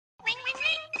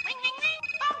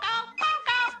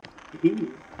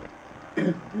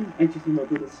I just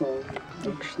remembered a song I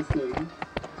used to sing.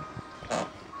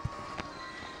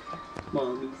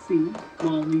 Mommy C,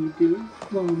 Mommy D,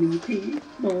 Mommy P,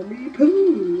 Mommy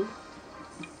Poo.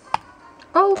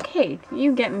 Okay,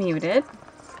 you get muted.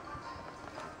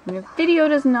 And your video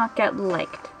does not get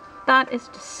liked. That is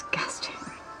disgusting.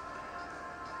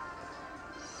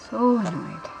 So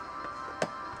annoyed.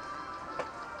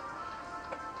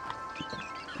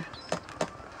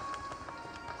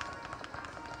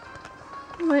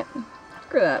 What?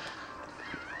 Screw that.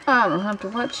 I don't have to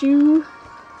watch you.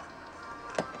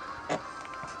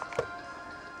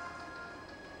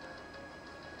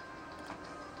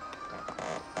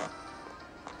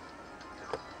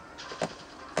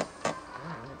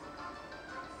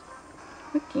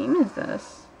 What game is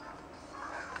this?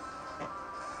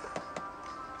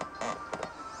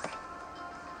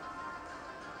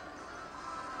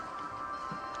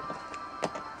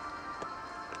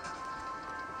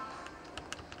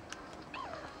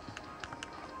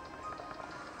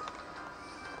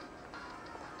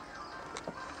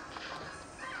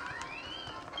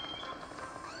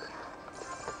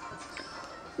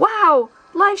 Wow!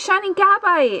 Live Shining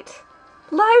Gabite!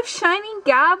 Live Shining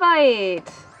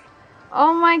Gabite!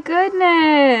 Oh my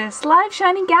goodness! Live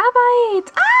Shining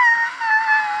Gabite! Ah!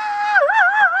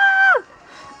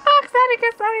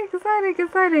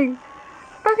 Exciting!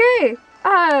 Okay,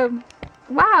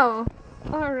 wow.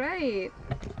 Alright.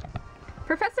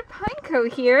 Professor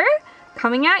Pineco here,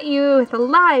 coming at you with a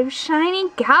live Shining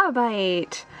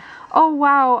Gabite. Oh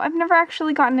wow, I've never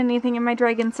actually gotten anything in my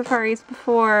Dragon Safaris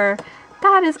before.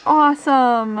 That is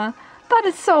awesome! That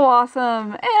is so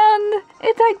awesome! And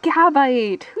it's a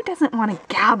Gabite! Who doesn't want a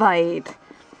Gabite?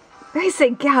 I say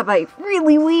Gabite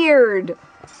really weird!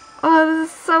 Oh,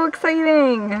 this is so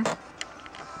exciting!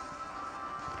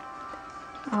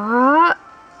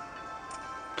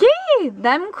 Yay!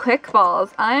 Them quick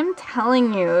balls. I'm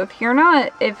telling you, if you're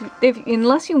not,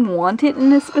 unless you want it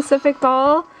in a specific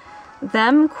ball,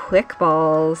 them quick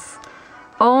balls.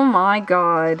 Oh my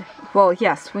god. Well,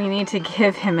 yes, we need to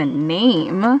give him a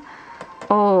name.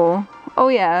 Oh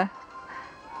yeah.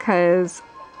 Because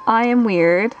I am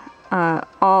weird.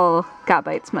 All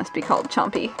Gabites must be called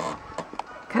Chompy.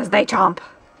 Because they chomp.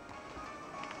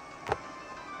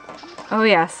 Oh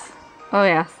yes.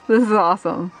 This is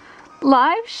awesome.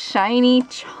 Live Shiny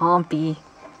Chompy.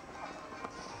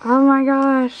 Oh my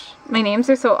gosh. My names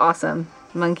are so awesome.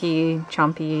 Monkey,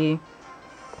 Chompy,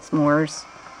 S'mores.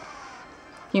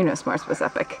 You know S'mores was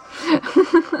epic.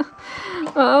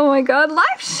 Oh my god,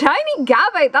 live Shiny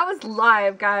Gabite! That was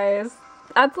live, guys.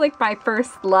 That's like my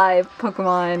first live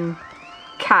Pokemon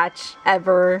catch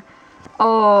ever.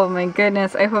 Oh my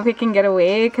goodness, I hope he can get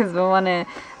away because I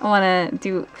wanna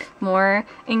do more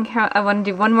I wanna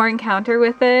do one more encounter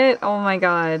with it. Oh my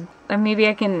god. And maybe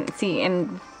I can see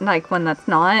in like one that's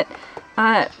not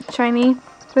shiny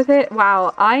with it.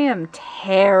 Wow, I am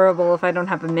terrible if I don't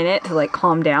have a minute to like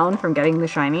calm down from getting the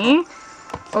shiny.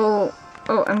 Oh,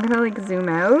 I'm gonna like zoom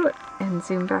out and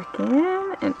zoom back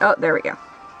in and oh, there we go.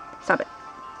 Stop it.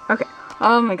 Okay.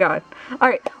 Oh my god.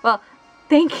 Alright, well,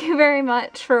 thank you very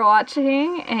much for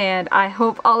watching and I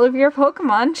hope all of your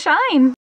Pokemon shine!